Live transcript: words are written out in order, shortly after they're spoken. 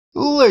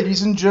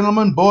Ladies and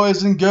gentlemen,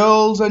 boys and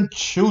girls, and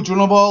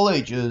children of all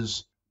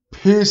ages,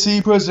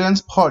 Pearcey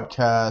Presents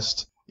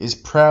Podcast is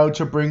proud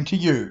to bring to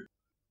you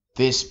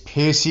this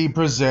Pearcey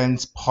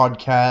Presents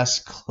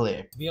Podcast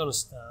clip. To be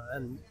honest,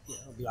 and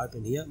I'll be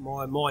open here,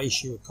 my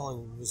issue with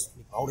Collingwood was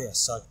Nick Moldhouse.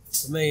 So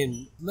for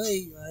me,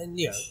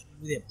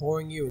 without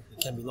boring you, it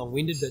can be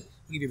long-winded, but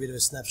I'll give you a bit of a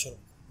snapshot of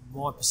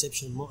my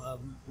perception,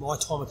 my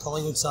time at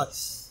Collingwood. So I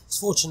was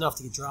fortunate enough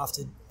to get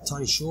drafted.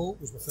 Tony Shaw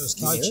was my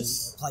first coach, and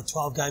I played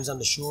 12 games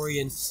under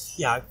Shawry. And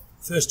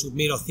first to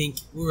admit, I think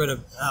we were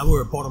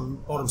a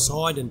bottom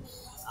side, and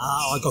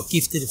I got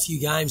gifted a few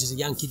games as a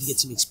young kid to get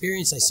some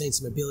experience. They seen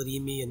some ability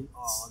in me, and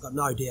I got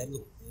no doubt.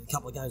 Look, a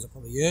couple of games I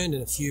probably earned,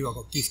 and a few I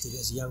got gifted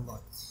as a young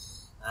bloke.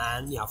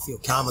 And I feel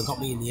karma got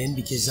me in the end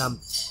because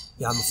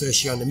my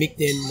first year under Mick,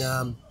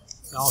 then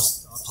I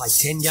played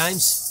 10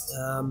 games,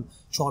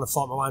 trying to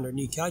fight my way under a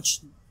new coach.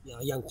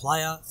 A young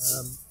player,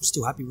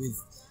 still happy with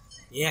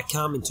the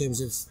outcome in terms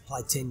of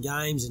played 10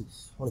 games and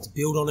wanted to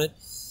build on it.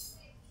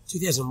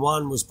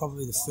 2001 was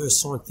probably the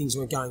first sign things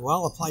weren't going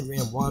well. I played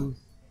round 1,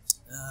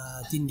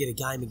 didn't get a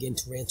game again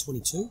till round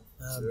 22.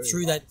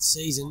 Through that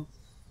season,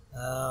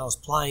 I was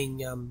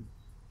playing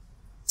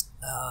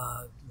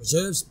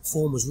reserves.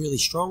 Form was really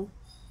strong.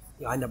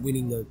 I ended up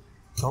winning the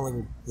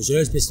Collingwood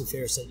Reserves Best and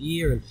Fairest that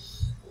year, and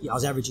I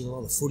was averaging a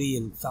lot of footy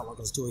and felt like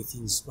I was doing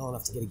things well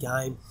enough to get a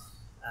game.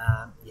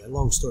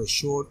 Long story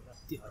short,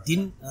 I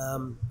didn't.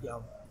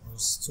 I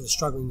was sort of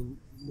struggling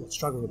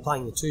with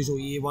playing the twos all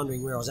year,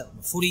 wondering where I was at with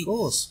my footy. Of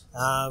course.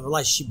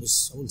 Relationship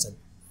was, I wouldn't say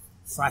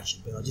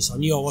fractured, but I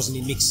knew I wasn't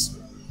in mix.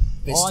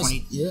 Best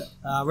 20, yeah.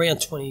 Round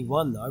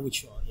 21 though,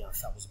 which I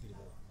felt was a bit of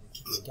a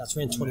kick in the guts.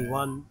 Round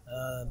 21,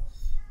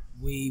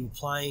 we were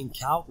playing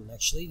Carlton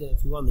actually.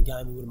 If we won the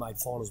game, we would have made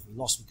finals. If we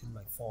lost, we couldn't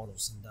make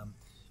finals, and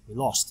we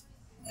lost.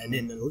 And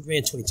then the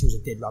round 22 was a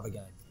dead rubber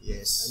game.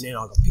 Yes. And then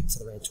I got picked for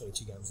the round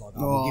 22 game. I was like,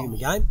 we'll give him a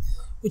game,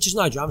 which is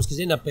no dramas because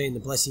it ended up being the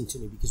blessing to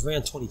me because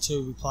round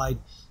 22 we played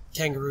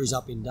Kangaroos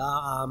up in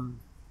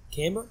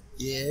Canberra.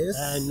 Yes.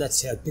 And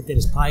that's how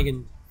Dennis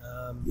Pagan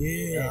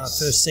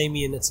first seen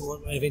me, and that's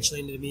what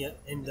eventually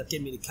ended up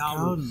getting me to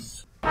Carlton.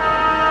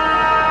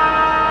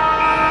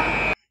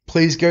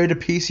 Please go to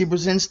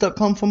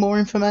pcpresents.com for more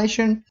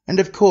information,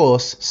 and of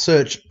course,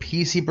 search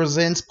PC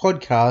Presents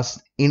Podcast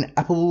in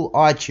Apple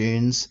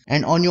iTunes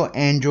and on your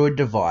Android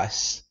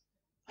device.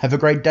 Have a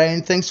great day,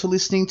 and thanks for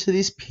listening to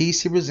this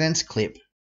PC Presents clip.